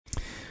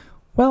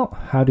Well,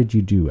 how did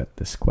you do at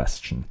this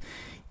question?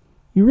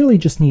 You really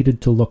just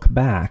needed to look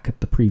back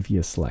at the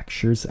previous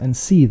lectures and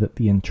see that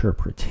the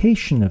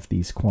interpretation of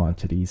these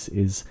quantities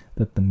is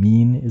that the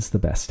mean is the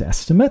best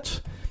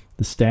estimate,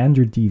 the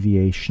standard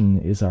deviation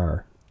is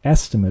our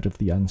estimate of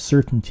the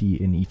uncertainty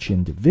in each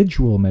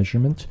individual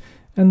measurement,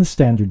 and the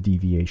standard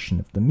deviation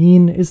of the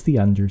mean is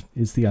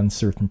the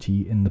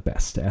uncertainty in the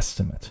best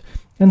estimate.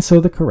 And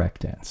so the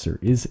correct answer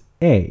is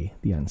A.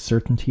 The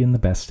uncertainty in the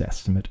best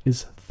estimate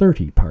is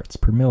 30 parts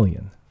per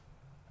million.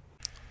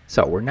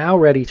 So we're now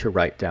ready to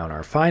write down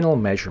our final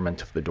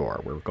measurement of the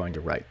door. We're going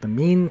to write the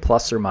mean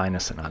plus or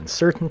minus an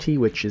uncertainty,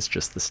 which is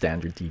just the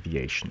standard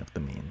deviation of the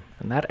mean.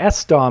 And that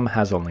SDOM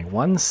has only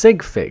one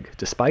sig fig,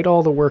 despite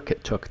all the work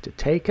it took to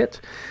take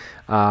it.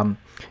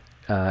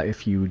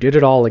 If you did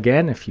it all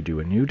again, if you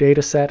do a new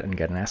data set and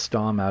get an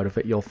SDOM out of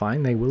it, you'll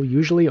find they will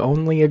usually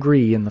only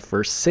agree in the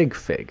first sig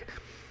fig.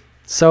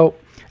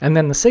 And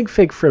then the sig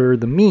fig for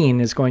the mean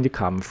is going to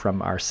come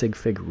from our sig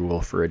fig rule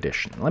for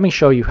addition. Let me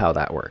show you how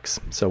that works.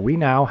 So we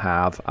now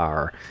have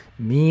our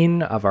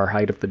mean of our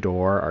height of the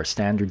door, our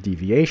standard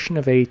deviation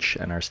of h,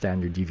 and our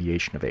standard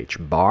deviation of h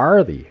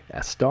bar, the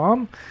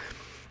SDOM.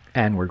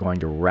 And we're going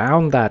to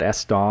round that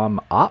SDOM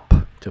up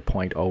to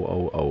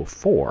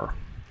 0.0004.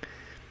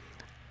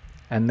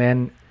 And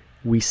then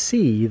we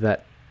see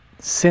that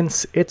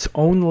since its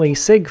only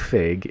sig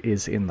fig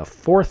is in the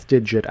fourth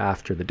digit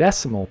after the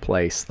decimal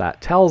place,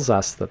 that tells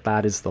us that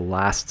that is the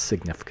last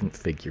significant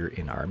figure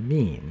in our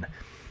mean.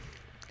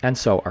 And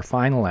so our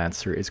final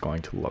answer is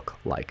going to look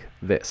like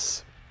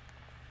this.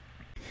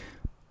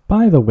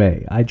 By the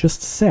way, I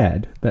just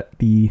said that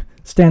the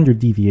standard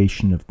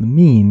deviation of the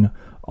mean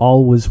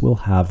always will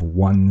have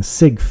one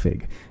sig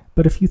fig.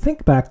 But if you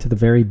think back to the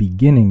very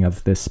beginning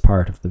of this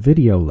part of the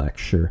video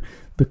lecture,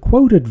 the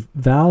quoted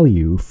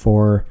value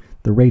for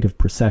the rate of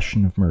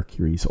precession of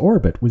Mercury's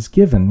orbit was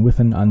given with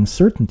an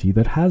uncertainty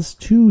that has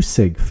two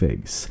sig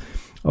figs.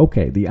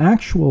 Okay, the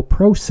actual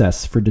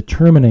process for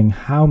determining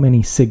how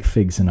many sig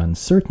figs an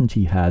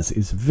uncertainty has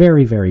is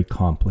very, very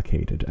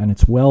complicated, and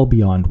it's well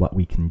beyond what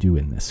we can do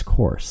in this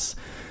course.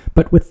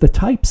 But with the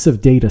types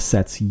of data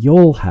sets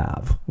you'll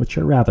have, which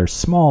are rather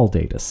small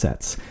data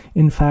sets,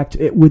 in fact,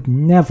 it would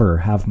never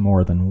have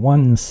more than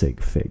one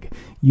sig fig.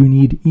 You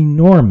need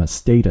enormous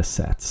data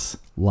sets,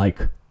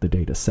 like the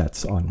data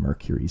sets on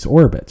Mercury's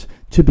orbit,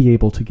 to be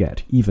able to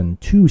get even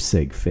two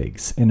sig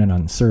figs in an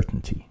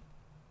uncertainty.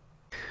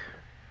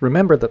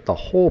 Remember that the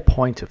whole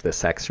point of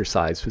this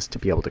exercise was to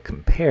be able to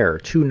compare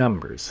two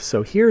numbers.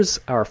 So here's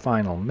our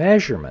final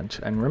measurement,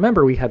 and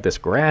remember we had this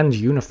grand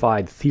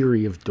unified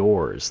theory of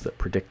doors that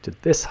predicted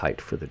this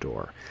height for the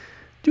door.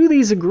 Do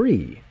these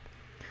agree?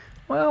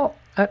 Well,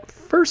 at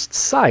first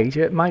sight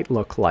it might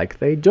look like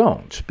they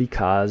don't,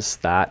 because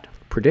that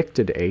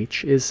predicted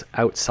h is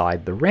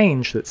outside the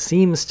range that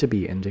seems to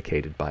be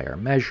indicated by our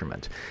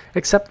measurement.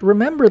 Except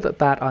remember that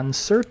that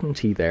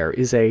uncertainty there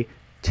is a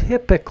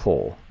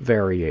typical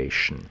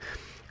variation.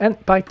 And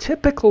by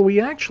typical, we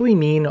actually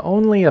mean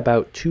only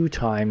about 2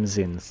 times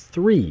in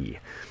 3.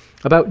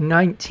 About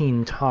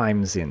 19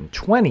 times in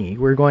 20,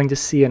 we're going to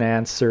see an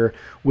answer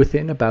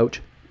within about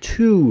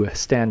 2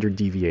 standard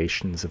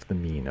deviations of the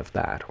mean of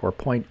that, or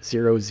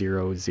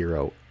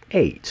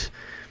 0.0008.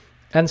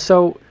 And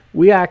so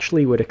we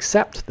actually would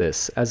accept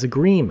this as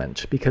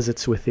agreement because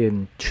it's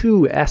within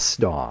 2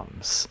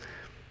 SDOMs.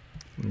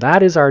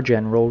 That is our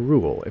general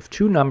rule. If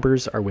two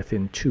numbers are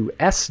within 2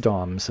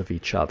 SDOMs of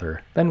each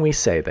other, then we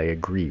say they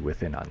agree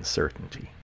within uncertainty.